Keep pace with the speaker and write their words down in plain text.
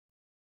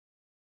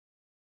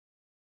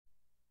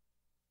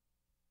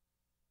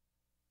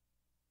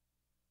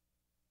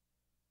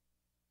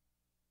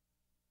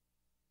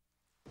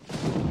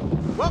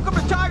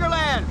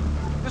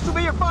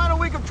your final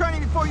week of training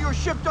before you were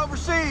shipped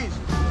overseas.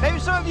 Maybe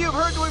some of you have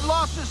heard that we've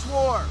lost this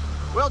war.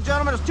 Well,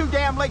 gentlemen, it's too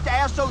damn late to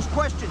ask those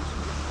questions.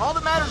 All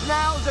that matters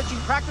now is that you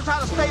practice how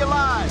to stay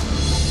alive.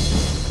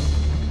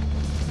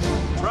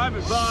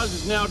 Private Boz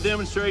is now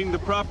demonstrating the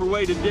proper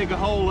way to dig a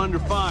hole under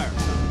fire.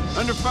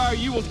 Under fire,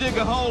 you will dig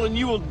a hole, and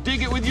you will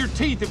dig it with your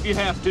teeth if you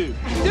have to.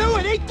 Do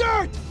it! Eat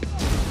dirt!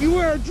 You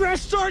were a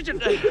dress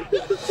sergeant!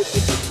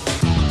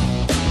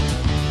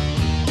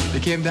 They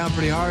came down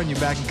pretty hard and you're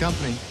back in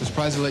company. I'm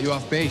surprised they let you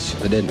off base.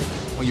 They didn't.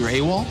 Well, you're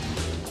AWOL?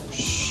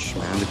 Shh,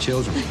 man, the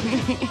children.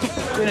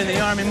 Been in the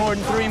Army more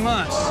than 3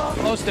 months.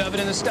 Most of it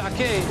in the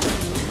stockade.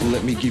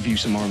 Let me give you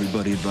some Army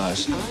buddy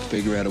advice.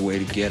 Figure out a way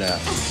to get out.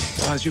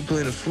 Boz, you're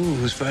playing a fool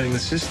who's fighting the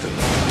system.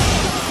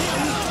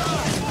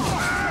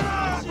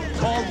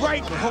 All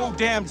right, the whole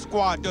damn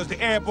squad does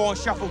the airborne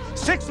shuffle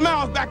 6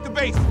 miles back to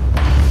base.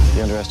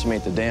 You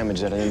underestimate the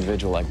damage that an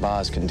individual like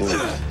Boz can do.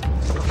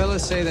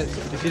 Fellas say that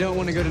if you don't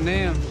want to go to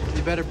NAM,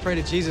 you better pray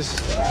to Jesus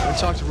or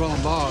talk to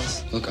Roland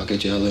Boz. Look, I'll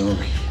get you out of the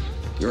Army.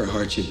 You're a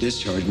hardship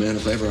discharge, man,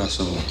 if ever I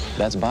saw one.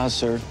 That's Boz,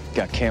 sir.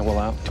 Got Cantwell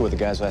out, 2 of the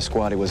guys last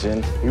squad he was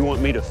in. You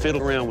want me to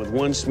fiddle around with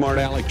one smart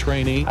aleck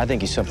trainee? I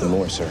think he's something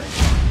more, sir.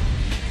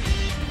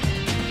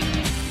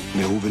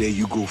 Now, over there,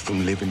 you go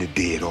from living to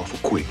dead awful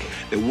quick.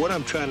 Now, what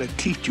I'm trying to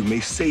teach you may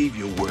save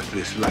your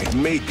worthless life,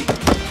 maybe.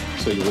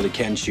 So you really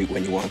can shoot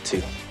when you want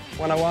to.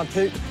 When I want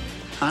to.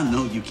 I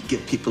know you can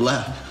get people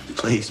out.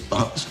 Please,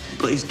 Boz.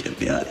 Please get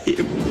me out of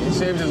here. He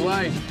saved his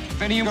life.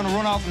 If any of you are gonna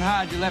run off and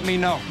hide, you let me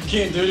know. You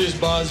can't do this,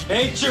 Boz.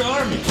 Ain't your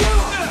Army. Stay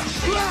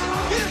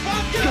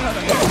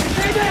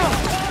down!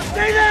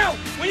 Stay down!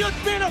 When your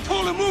men are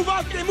told to move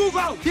out, they move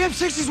out. The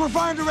M60s were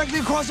firing directly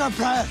across our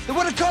path. They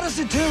would have cut us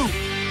in 2.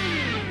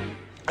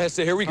 That's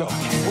it, here we go.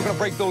 We're gonna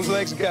break those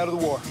legs and get out of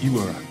the war. You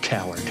are a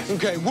coward.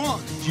 Okay,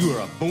 1. You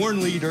are a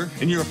born leader,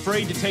 and you're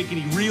afraid to take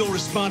any real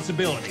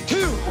responsibility.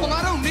 2. Well,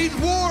 I don't need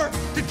war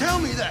to tell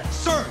me that,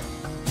 sir.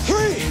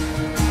 3.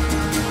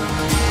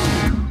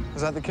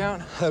 Was that the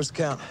count? That was the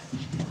count.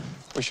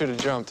 We should have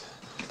jumped.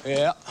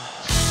 Yeah.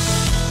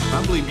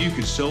 I believe you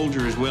could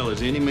soldier as well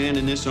as any man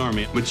in this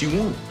army, but you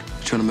won't.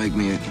 You're trying to make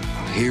me a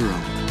hero.